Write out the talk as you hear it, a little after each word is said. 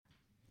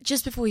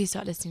Just before you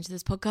start listening to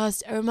this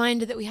podcast, a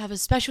reminder that we have a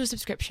special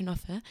subscription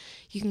offer.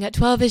 You can get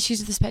 12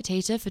 issues of The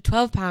Spectator for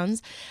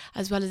 £12,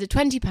 as well as a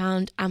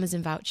 £20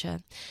 Amazon voucher.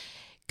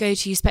 Go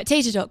to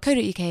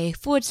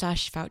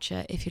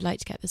spectator.co.uk/voucher if you'd like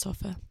to get this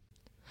offer.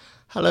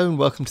 Hello and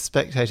welcome to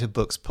Spectator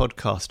Books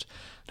podcast.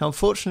 Now,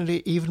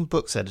 unfortunately, even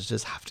books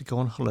editors have to go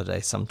on holiday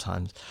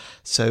sometimes.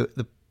 So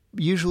the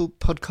usual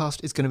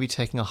podcast is going to be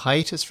taking a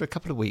hiatus for a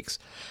couple of weeks.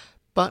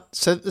 But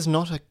so that there's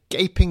not a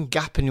gaping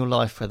gap in your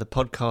life where the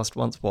podcast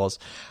once was,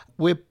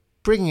 we're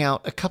bringing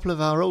out a couple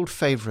of our old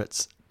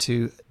favourites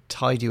to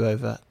tide you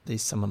over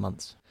these summer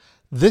months.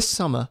 This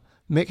summer,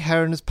 Mick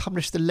Herron has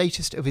published the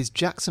latest of his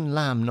Jackson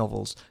Lamb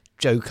novels,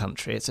 Joe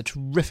Country. It's a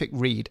terrific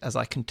read, as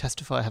I can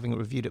testify having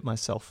reviewed it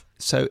myself.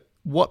 So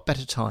what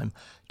better time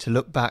to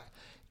look back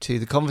to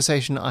the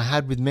conversation I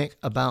had with Mick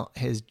about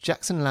his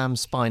Jackson Lamb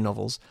spy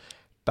novels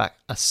back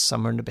a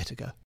summer and a bit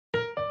ago.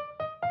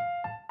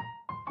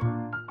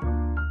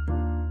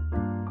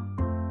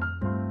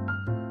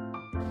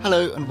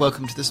 Hello and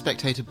welcome to the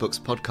Spectator Books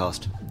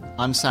podcast.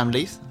 I'm Sam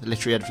Leith, the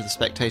literary editor of The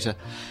Spectator,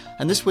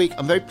 and this week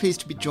I'm very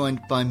pleased to be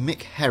joined by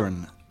Mick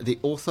Herron, the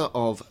author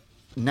of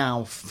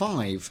now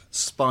 5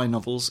 spy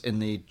novels in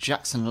the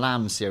Jackson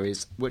Lamb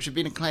series, which have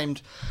been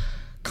acclaimed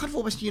kind of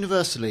almost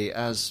universally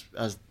as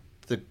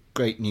the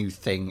great new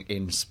thing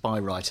in spy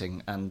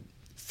writing, and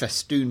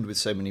festooned with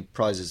so many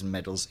prizes and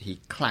medals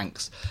he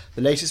clanks.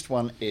 The latest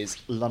one is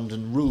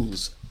London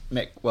Rules.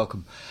 Mick,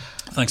 welcome.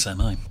 Thanks, Sam.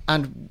 Hi.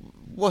 And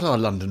what are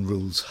London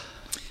Rules?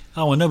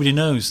 Oh, well, nobody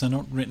knows. They're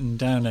not written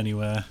down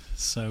anywhere.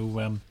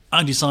 So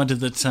I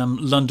decided that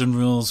London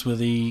Rules were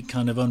the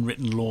kind of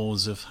unwritten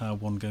laws of how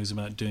one goes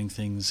about doing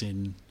things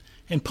in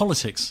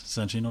politics,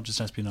 essentially, not just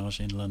espionage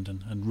in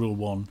London. And Rule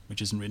 1,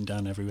 which isn't written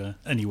down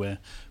anywhere,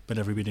 but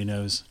everybody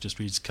knows, just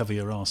reads cover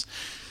your arse.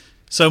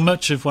 So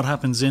much of what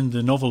happens in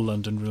the novel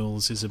London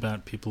Rules is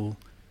about people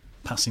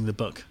passing the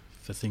buck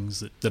for things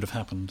that have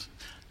happened.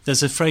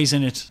 There's a phrase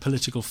in it,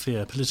 political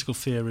fear. Political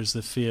fear is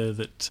the fear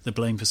that the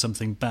blame for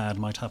something bad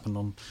might happen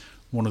on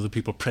one of the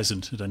people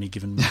present at any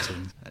given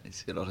meeting. I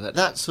see a lot of that.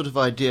 That sort of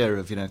idea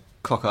of,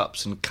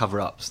 cock-ups and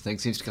cover-ups thing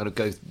seems to kind of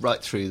go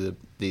right through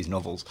these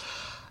novels.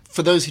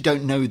 For those who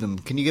don't know them,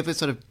 can you give a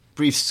sort of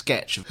brief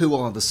sketch of who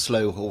are the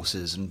slow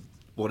horses and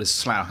what is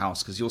Slough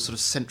House? Because your sort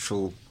of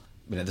central,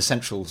 the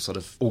central sort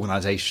of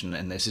organisation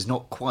in this is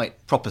not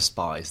quite proper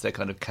spies. They're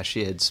kind of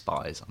cashiered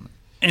spies, aren't they?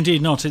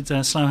 Indeed not.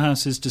 Slough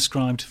House is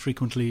described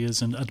frequently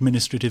as an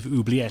administrative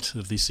oubliette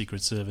of the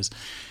Secret Service.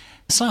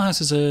 Slough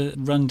House is a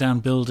run-down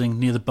building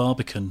near the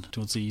Barbican,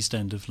 towards the east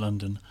end of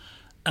London,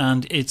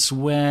 and it's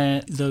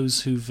where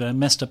those who've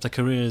messed up their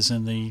careers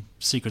in the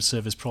Secret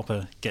Service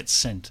proper get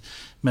sent.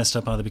 Messed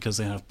up either because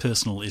they have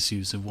personal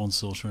issues of one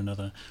sort or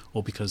another,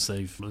 or because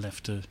they've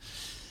left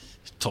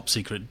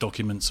top-secret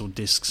documents or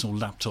discs or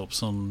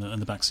laptops on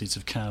the back seats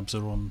of cabs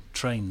or on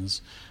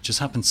trains. Which has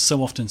happened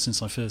so often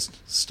since I first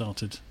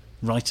started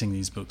writing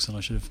these books, and I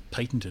should have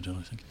patented it,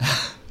 I think.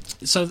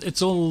 So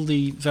it's all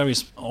the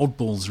various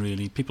oddballs,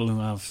 really, people who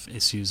have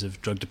issues of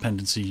drug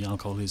dependency,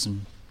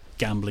 alcoholism,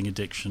 gambling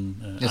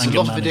addiction, There's anger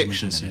a lot of management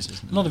addiction issues. in it,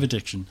 isn't there? A lot of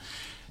addiction.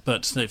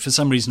 But for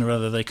some reason or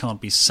other, they can't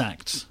be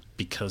sacked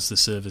because the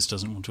service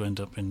doesn't want to end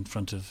up in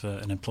front of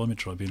an employment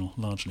tribunal,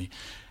 largely.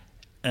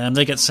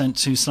 They get sent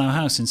to Slough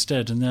House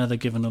instead, and there they're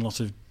given a lot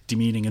of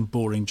demeaning and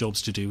boring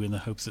jobs to do in the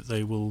hope that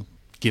they will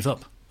give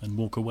up and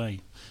walk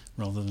away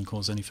rather than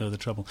cause any further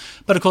trouble.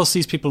 But of course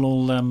these people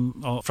all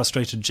are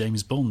frustrated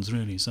James Bonds,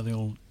 really, so they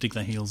all dig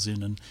their heels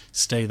in and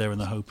stay there in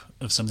the hope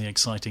of something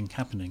exciting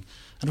happening.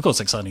 And of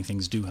course exciting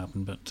things do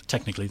happen, but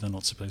technically they're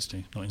not supposed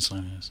to, not in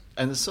Slough House.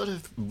 And the sort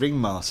of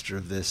ringmaster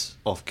of this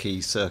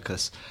off-key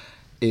circus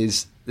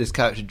is this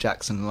character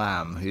Jackson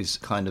Lamb, who's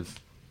kind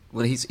of,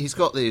 well, he's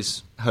got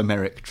these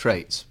Homeric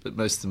traits, but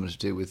most of them are to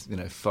do with,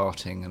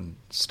 farting and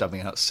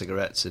stubbing out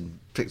cigarettes and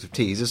pics of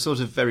tea. He's a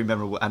sort of very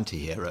memorable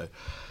anti-hero.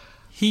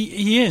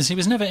 He is. He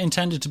was never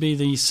intended to be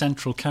the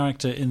central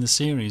character in the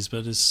series,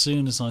 but as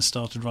soon as I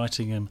started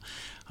writing him,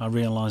 I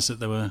realised that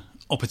there were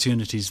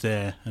opportunities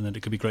there and that it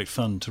could be great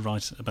fun to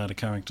write about a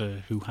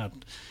character who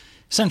had...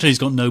 Essentially, he's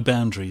got no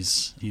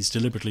boundaries. He's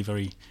deliberately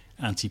very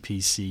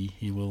anti-PC.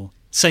 He will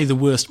say the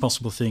worst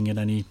possible thing in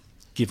any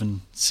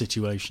given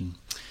situation,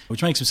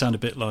 which makes him sound a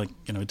bit like,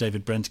 a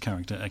David Brent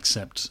character,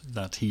 except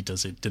that he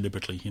does it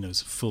deliberately. He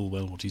knows full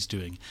well what he's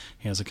doing.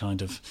 He has a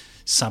kind of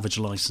savage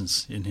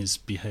license in his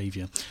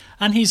behaviour.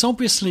 And he's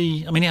obviously,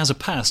 he has a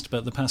past,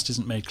 but the past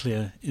isn't made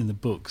clear in the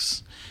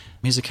books.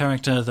 He's a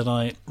character that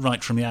I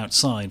write from the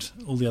outside.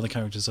 All the other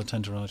characters I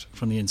tend to write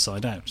from the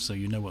inside out, so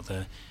you know what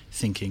they're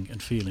thinking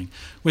and feeling.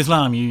 With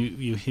Lamb,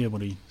 you hear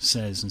what he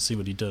says and see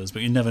what he does,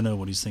 but you never know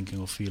what he's thinking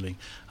or feeling.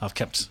 I've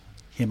kept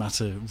him at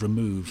a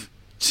remove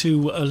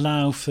to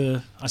allow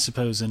for, I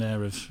suppose, an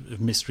air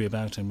of mystery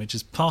about him, which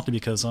is partly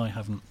because I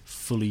haven't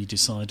fully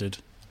decided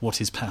what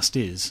his past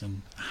is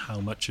and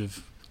how much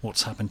of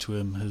what's happened to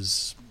him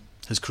has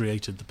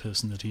created the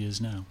person that he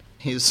is now.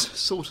 He's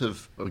sort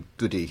of a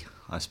goody,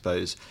 I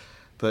suppose,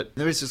 but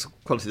there is this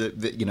quality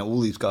that all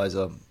these guys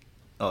are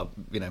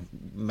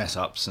mess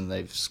ups and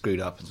they've screwed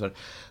up and so on.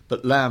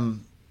 But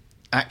Lamb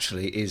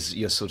actually is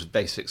your sort of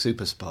basic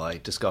super spy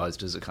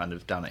disguised as a kind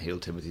of down-at-heel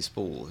Timothy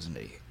Spall, isn't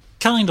he?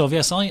 Kind of,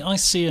 yes. I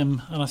see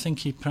him, and I think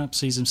he perhaps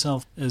sees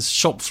himself as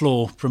shop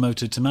floor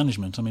promoted to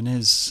management. I mean,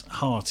 his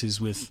heart is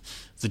with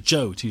the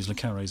Joe, to use Le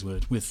Carré's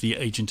word, with the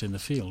agent in the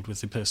field,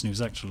 with the person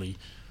who's actually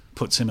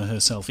puts him or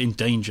herself in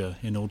danger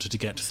in order to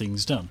get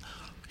things done.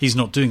 He's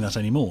not doing that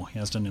anymore. He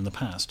has done in the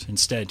past.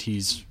 Instead,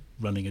 he's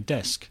running a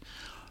desk.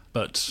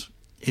 But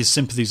his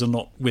sympathies are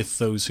not with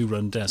those who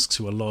run desks,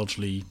 who are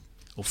largely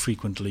or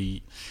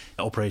frequently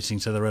operating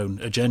to their own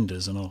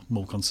agendas and are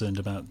more concerned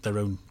about their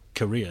own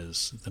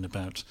careers than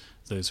about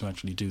those who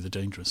actually do the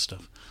dangerous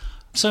stuff.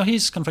 So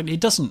he's he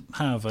doesn't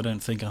have, I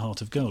don't think, a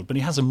heart of gold, but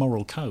he has a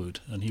moral code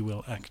and he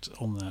will act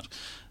on that.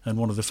 And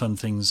one of the fun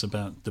things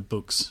about the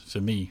books,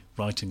 for me,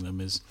 writing them,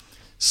 is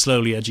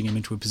slowly edging him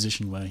into a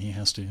position where he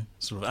has to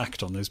sort of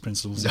act on those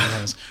principles that he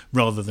has,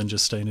 rather than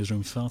just stay in his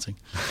room farting.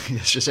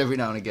 It's just every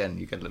now and again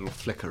you get a little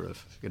flicker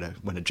of,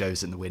 when a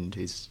Joe's in the wind,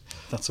 he's...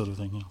 That sort of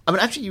thing, yeah. I mean,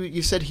 actually,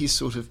 you said he's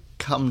sort of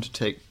come to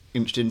take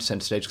inched into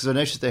centre stage, because I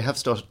noticed they have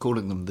started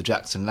calling them the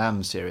Jackson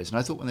Lamb series, and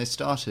I thought when they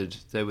started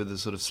they were the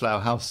sort of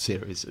Slough House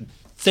series.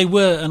 They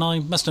were, and I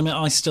must admit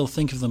I still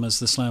think of them as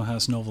the Slough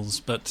House novels,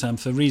 but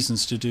for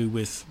reasons to do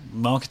with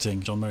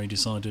marketing, John Murray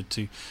decided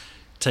to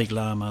take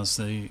Lamb as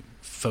the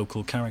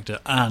focal character,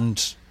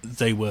 and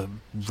they were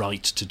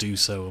right to do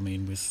so. I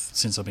mean,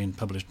 since I've been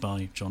published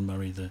by John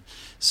Murray, the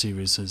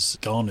series has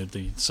garnered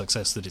the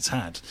success that it's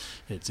had.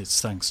 It's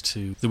thanks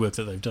to the work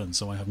that they've done,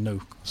 so I have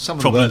no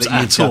problems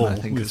at all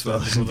with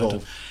what they've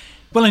done.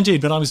 Well,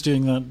 indeed, but I was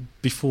doing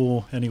that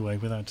before anyway,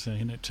 without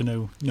to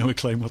no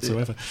acclaim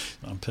whatsoever.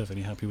 Yeah. I'm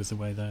perfectly happy with the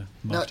way they're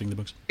marketing the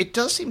books. It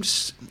does seem to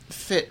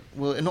fit,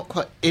 well, not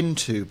quite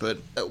into, but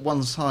at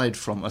one side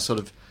from a sort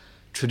of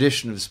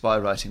tradition of spy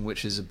writing,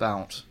 which is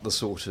about the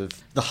sort of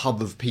the hub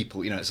of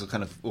people. It's a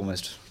kind of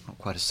almost not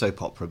quite a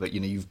soap opera, but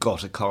you've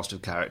got a cast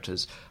of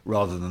characters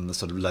rather than the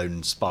sort of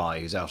lone spy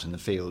who's out in the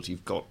field.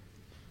 You've got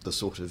the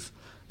sort of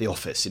the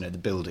office, the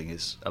building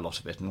is a lot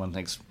of it, and one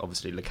thinks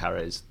obviously Le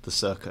Carré's the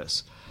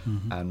circus,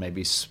 and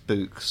maybe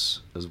Spooks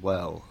as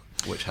well,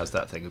 which has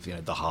that thing of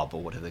the hub,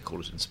 or whatever they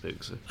call it in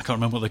Spooks. I can't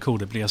remember what they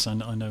called it, but yes, I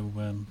know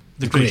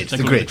the grid.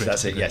 The grid.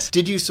 That's it. Yes.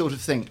 Did you sort of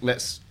think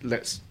let's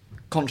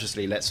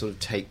consciously sort of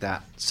take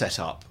that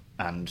setup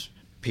and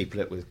people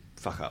it with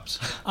fuck-ups?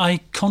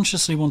 I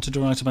consciously wanted to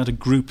write about a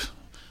group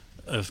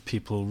of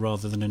people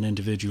rather than an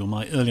individual.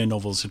 My earlier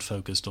novels had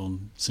focused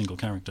on single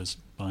characters,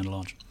 by and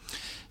large.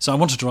 So I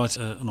wanted to write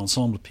an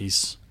ensemble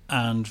piece,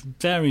 and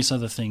various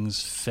other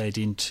things fed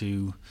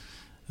into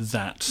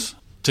that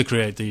to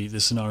create the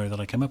scenario that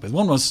I came up with.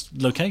 One was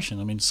location.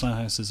 I mean, Slough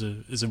House is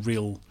a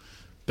real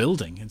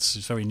building. It's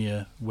very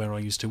near where I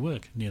used to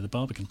work, near the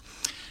Barbican.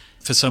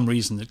 For some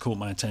reason it caught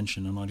my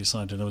attention, and I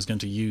decided I was going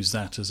to use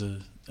that as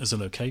a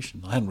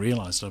location. I hadn't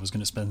realised I was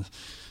going to spend,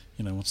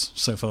 what's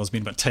so far has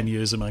been about 10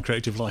 years of my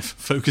creative life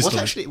focused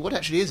on it. What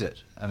actually is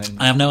it?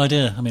 I have no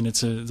idea. I mean,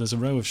 there's a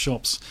row of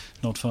shops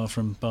not far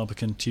from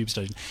Barbican Tube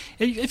Station.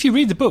 If you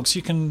read the books,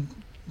 you can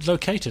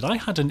locate it. I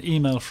had an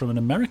email from an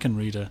American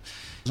reader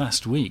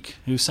last week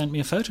who sent me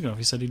a photograph.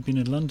 He said he'd been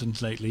in London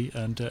lately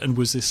and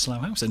was this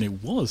Slough House, and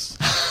it was.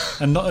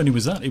 And not only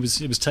was that, it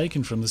was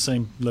taken from the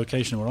same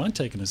location where I'd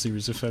taken a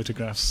series of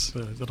photographs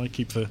that I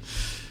keep for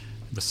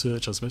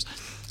research, I suppose.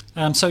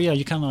 So yeah,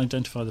 you can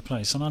identify the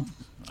place, and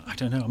I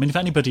don't know. I mean, if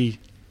anybody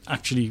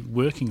actually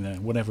working there,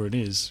 whatever it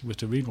is, were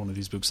to read one of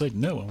these books, they'd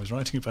know I was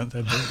writing about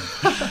their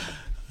building.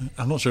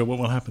 I'm not sure what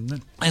will happen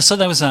then. And so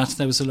there was that.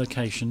 There was a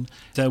location.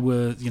 There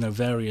were,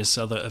 various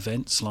other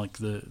events like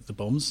the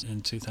bombs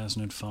in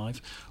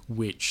 2005,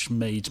 which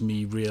made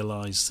me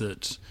realise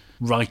that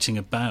writing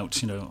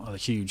about, other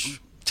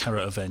huge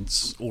terror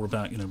events or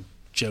about,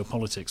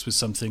 geopolitics was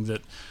something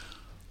that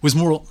was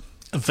more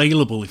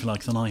available, if you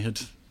like, than I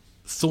had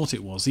thought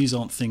it was. These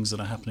aren't things that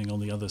are happening on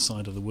the other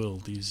side of the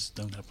world. These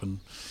don't happen,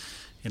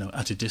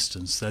 at a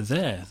distance. They're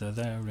there. They're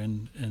there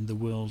in the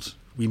world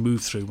we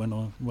move through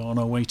when we're on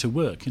our way to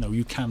work.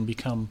 You can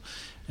become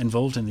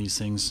involved in these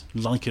things,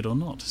 like it or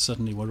not.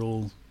 Suddenly we're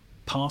all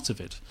part of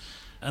it.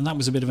 And that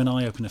was a bit of an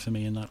eye-opener for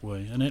me in that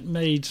way. And it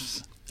made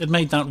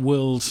that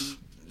world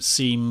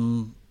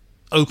seem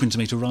open to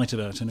me to write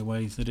about in a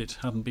way that it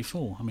hadn't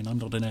before. I mean, I'm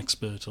not an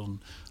expert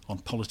on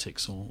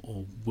politics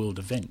or world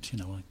event.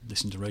 I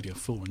listen to Radio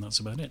 4 and that's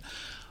about it.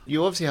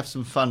 You obviously have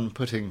some fun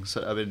putting...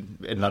 So, I mean,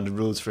 in London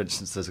Rules, for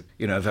instance, there's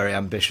a very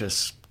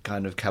ambitious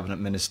kind of cabinet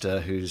minister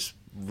who's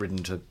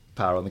ridden to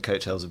power on the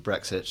coattails of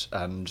Brexit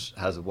and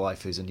has a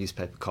wife who's a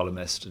newspaper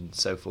columnist and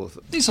so forth.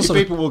 These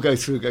people will go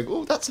through going,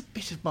 oh, that's a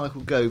bit of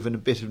Michael Gove and a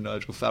bit of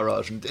Nigel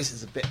Farage, and this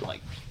is a bit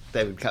like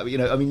David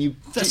Cameron.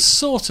 They're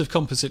sort of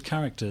composite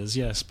characters,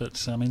 yes,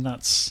 but I mean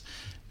that's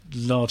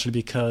largely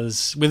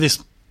because with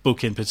this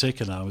book in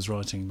particular, I was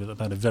writing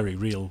about a very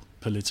real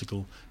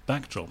political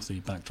backdrop,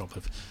 the backdrop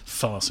of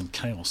farce and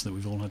chaos that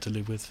we've all had to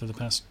live with for the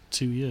past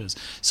 2 years.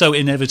 So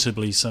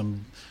inevitably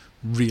some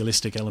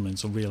realistic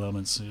elements or real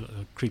elements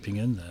creeping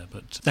in there,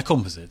 but they're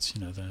composites.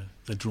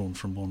 They're drawn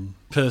from one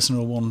person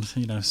or one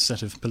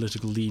set of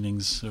political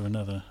leanings or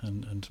another,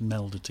 and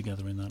melded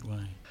together in that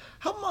way.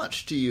 How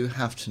much do you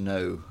have to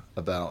know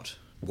about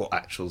what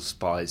actual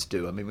spies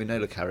do? I mean, we know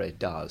Le Carré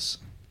does,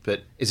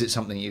 but is it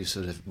something you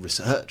sort of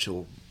research,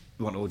 or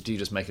do you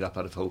just make it up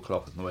out of whole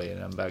cloth in the way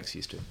Banks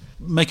used to?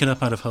 Make it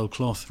up out of whole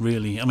cloth,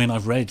 really. I mean,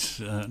 I've read,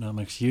 I'm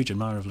a huge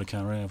admirer of Le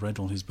Carré, I've read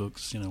all his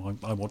books,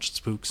 I watched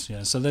Spooks,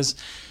 so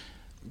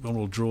we're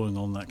all drawing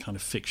on that kind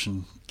of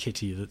fiction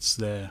kitty that's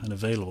there and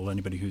available to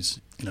anybody who's,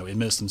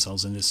 immersed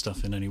themselves in this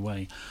stuff in any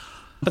way.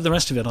 But the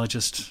rest of it I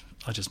just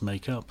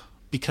make up,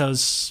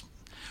 because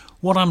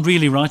what I'm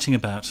really writing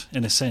about,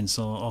 in a sense,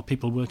 are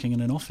people working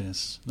in an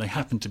office. They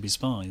happen to be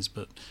spies,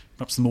 but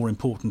perhaps the more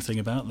important thing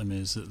about them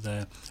is that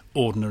they're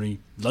ordinary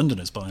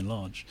Londoners, by and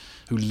large,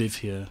 who live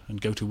here and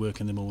go to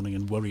work in the morning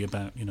and worry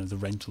about, the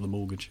rent or the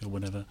mortgage or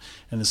whatever,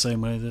 in the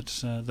same way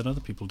that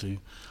other people do.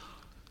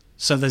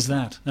 So there's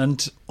that.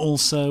 And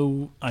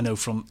also, I know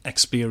from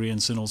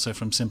experience and also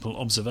from simple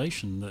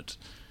observation that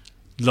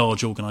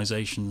large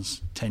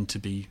organisations tend to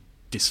be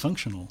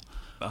dysfunctional.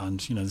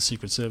 And, the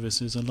Secret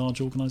Service is a large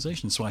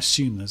organisation, so I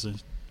assume there's a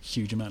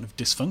huge amount of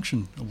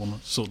dysfunction of one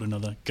sort or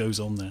another goes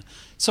on there.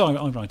 So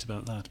I write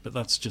about that, but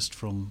that's just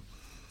from,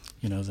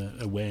 the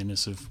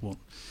awareness of what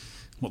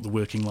the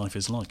working life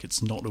is like.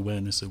 It's not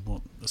awareness of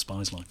what a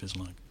spy's life is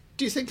like.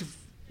 Do you think of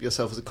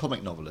yourself as a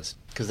comic novelist?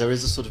 Because there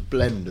is a sort of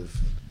blend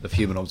of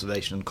human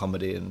observation and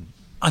comedy. And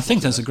I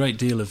think there's a great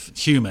deal of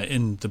humour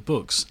in the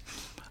books.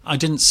 I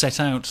didn't set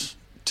out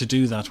to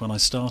do that when I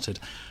started.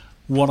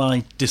 What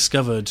I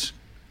discovered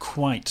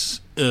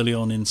quite early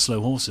on in Slow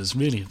Horses,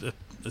 really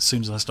as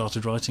soon as I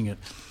started writing it,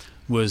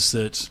 was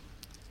that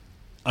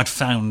I'd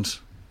found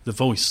the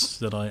voice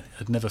that I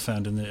had never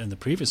found in the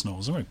previous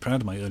novels. I'm very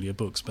proud of my earlier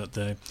books, but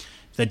they're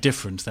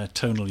different, they're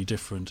tonally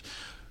different.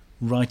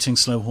 Writing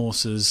Slow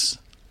Horses,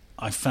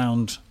 I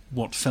found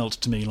what felt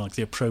to me like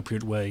the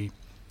appropriate way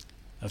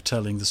of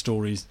telling the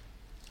stories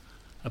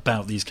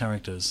about these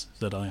characters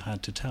that I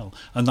had to tell.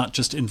 And that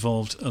just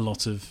involved a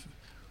lot of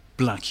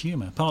black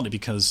humour, partly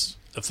because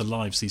of the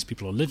lives these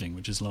people are living,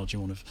 which is largely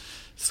one of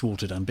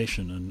thwarted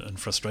ambition and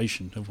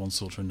frustration of one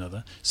sort or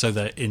another. So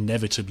they're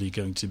inevitably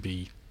going to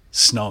be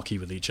snarky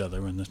with each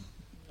other, and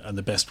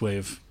the best way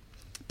of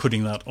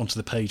putting that onto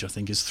the page, I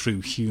think, is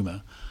through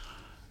humour.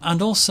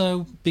 And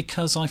also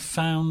because I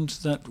found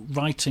that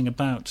writing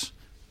about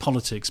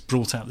politics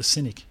brought out the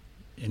cynic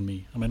in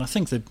me. I mean, I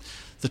think that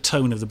the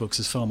tone of the books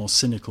is far more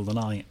cynical than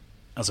I,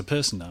 as a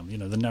person, am.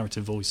 The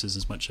narrative voice is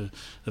as much of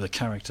a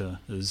character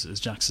as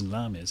Jackson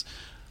Lamb is.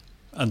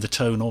 And the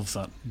tone of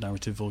that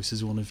narrative voice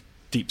is one of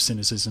deep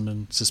cynicism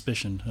and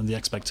suspicion and the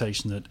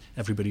expectation that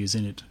everybody is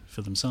in it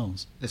for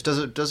themselves. Does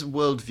a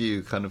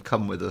worldview kind of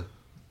come with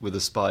a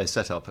spy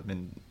setup? I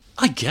mean,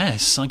 I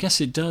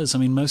guess it does. I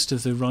mean, most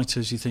of the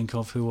writers you think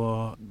of who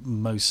are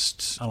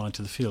most allied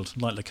to the field,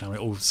 like Le Carré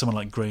or someone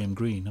like Graham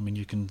Greene, I mean,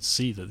 you can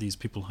see that these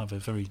people have a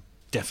very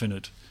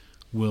definite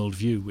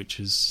worldview, which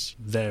is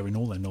there in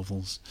all their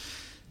novels.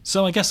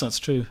 So I guess that's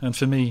true. And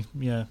for me,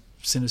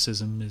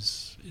 cynicism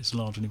is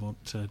largely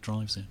what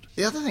drives it.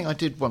 The other thing I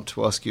did want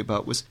to ask you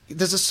about was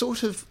there's a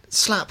sort of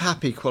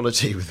slap-happy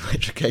quality with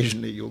which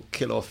occasionally you'll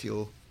kill off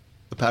your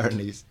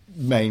apparently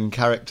main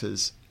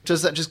characters.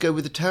 Does that just go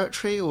with the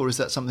territory, or is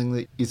that something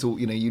that you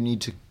thought, you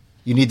need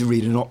the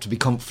reader not to be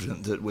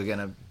confident that we're going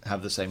to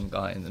have the same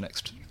guy in the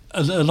next?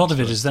 A lot of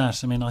it is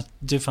that. I mean, I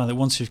do find that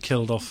once you've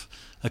killed off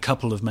a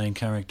couple of main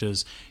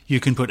characters,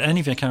 you can put any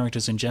of your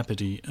characters in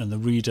jeopardy and the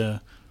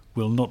reader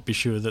will not be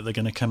sure that they're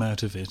going to come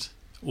out of it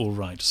all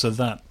right. So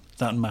that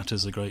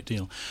matters a great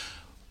deal.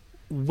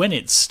 When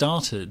it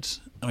started,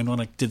 I mean,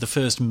 when I did the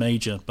first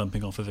major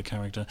bumping off of a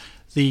character,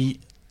 the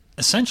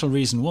essential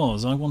reason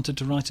was I wanted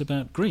to write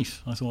about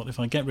grief. I thought if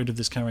I get rid of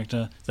this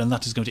character, then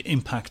that is going to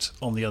impact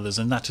on the others,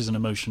 and that is an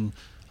emotion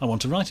I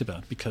want to write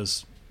about,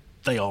 because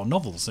they are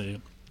novels.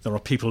 There are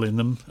people in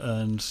them,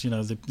 and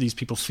these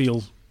people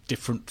feel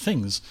different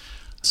things.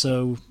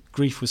 So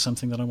grief was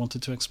something that I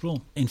wanted to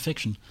explore in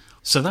fiction.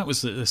 So that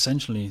was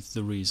essentially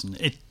the reason.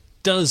 It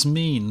does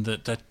mean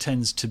that there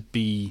tends to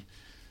be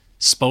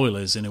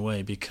spoilers in a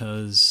way,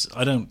 because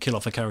I don't kill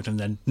off a character and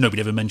then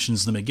nobody ever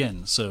mentions them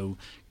again. So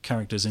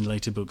characters in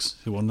later books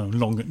who are no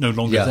longer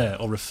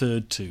there are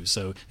referred to.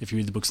 So if you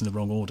read the books in the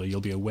wrong order,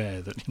 you'll be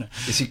aware that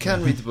Yes, you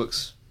can read the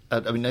books. I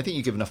mean, I think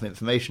you give enough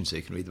information so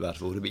you can read them out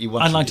of order, but you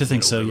want. I'd like to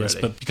think so, yes,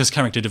 really. But because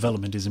character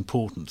development is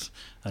important,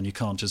 and you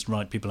can't just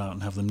write people out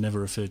and have them never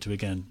referred to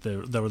again.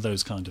 There are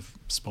those kind of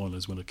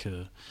spoilers will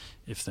occur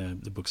if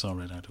the books are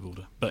read out of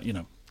order. But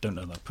don't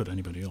know that put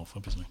anybody off,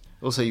 obviously.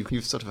 Also,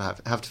 you sort of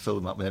have to fill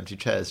them up with empty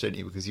chairs, don't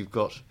you? Because you've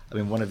got. I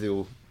mean, one of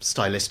your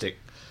stylistic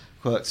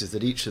quirks is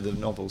that each of the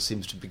novels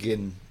seems to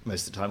begin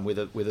most of the time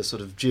with a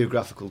sort of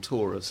geographical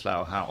tour of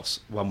Slough House,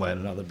 one way or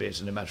another, be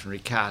it an imaginary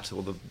cat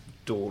or the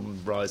dawn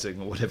rising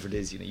or whatever it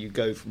is. You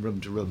go from room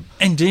to room.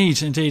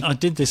 Indeed. I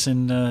did this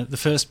in the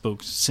first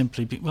book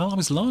simply. I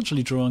was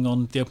largely drawing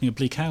on the opening of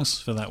Bleak House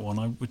for that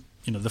one.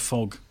 The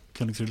fog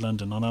coming through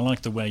London, and I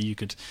liked the way you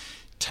could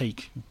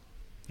take.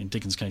 In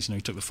Dickens' case,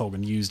 he took the fog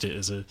and used it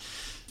as a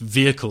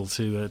vehicle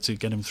to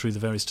get him through the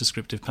various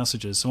descriptive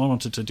passages. So I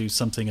wanted to do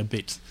something a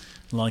bit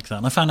like that.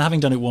 And I found, having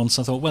done it once,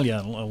 I thought, well, yeah,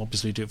 I'll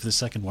obviously do it for the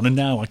second one. And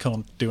now I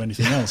can't do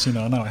anything else.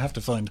 Now I have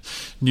to find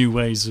new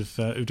ways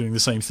of doing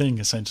the same thing,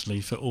 essentially,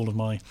 for all of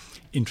my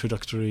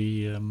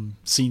introductory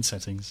scene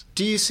settings.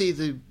 Do you see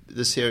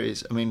the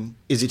series,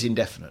 is it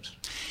indefinite?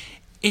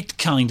 It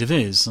kind of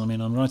is.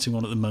 I'm writing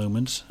one at the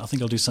moment. I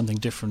think I'll do something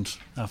different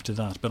after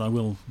that, but I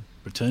will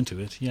return to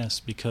it, yes,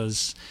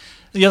 because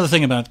the other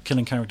thing about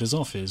killing characters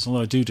off is,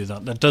 although I do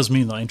that, that does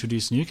mean that I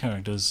introduce new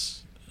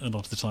characters a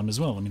lot of the time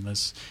as well.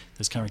 There's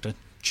character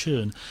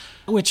churn,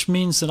 which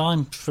means that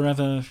I'm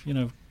forever,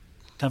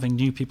 having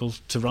new people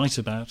to write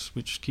about,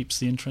 which keeps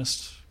the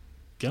interest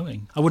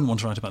going. I wouldn't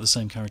want to write about the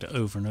same character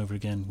over and over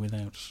again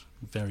without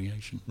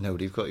variation. No,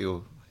 but you've got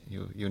your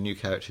new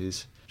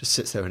characters. Just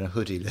sits there in a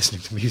hoodie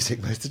listening to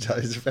music most of the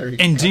time. It's very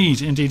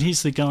indeed.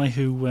 He's the guy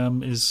who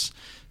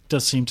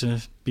does seem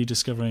to be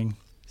discovering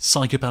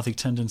psychopathic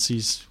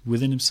tendencies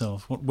within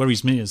himself. What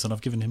worries me is that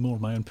I've given him more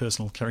of my own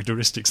personal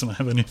characteristics than I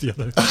have any of the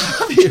other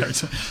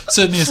characters.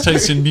 Certainly his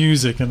tastes in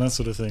music and that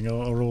sort of thing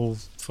are all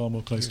far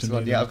more close to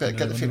me. Yeah, I've got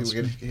the feeling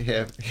we're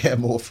going to hear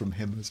more from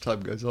him as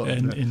time goes on.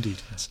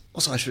 Indeed, yes.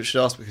 Also, I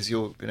should ask, because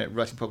you're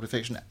writing popular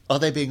fiction, are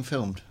they being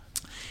filmed?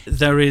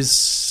 There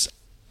is...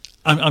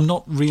 I'm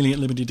not really at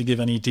liberty to give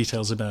any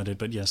details about it,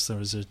 but yes, there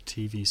is a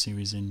TV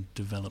series in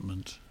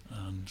development,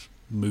 and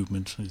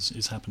movement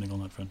is happening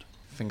on that front.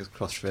 Fingers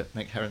crossed for it.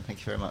 Mick Herron, thank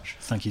you very much.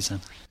 Thank you,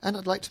 Sam. And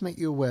I'd like to make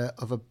you aware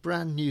of a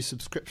brand new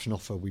subscription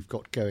offer we've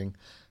got going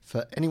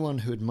for anyone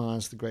who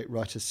admires the great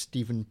writer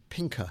Steven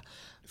Pinker.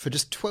 For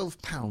just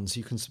 £12,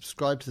 you can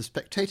subscribe to The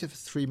Spectator for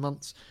 3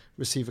 months,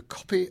 receive a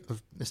copy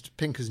of Mr.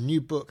 Pinker's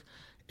new book,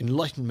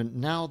 Enlightenment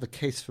Now, The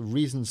Case for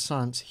Reason,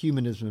 Science,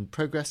 Humanism and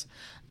Progress,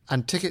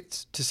 and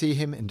tickets to see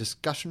him in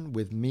discussion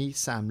with me,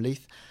 Sam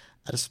Leith,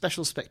 at a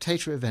special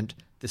Spectator event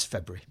this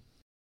February.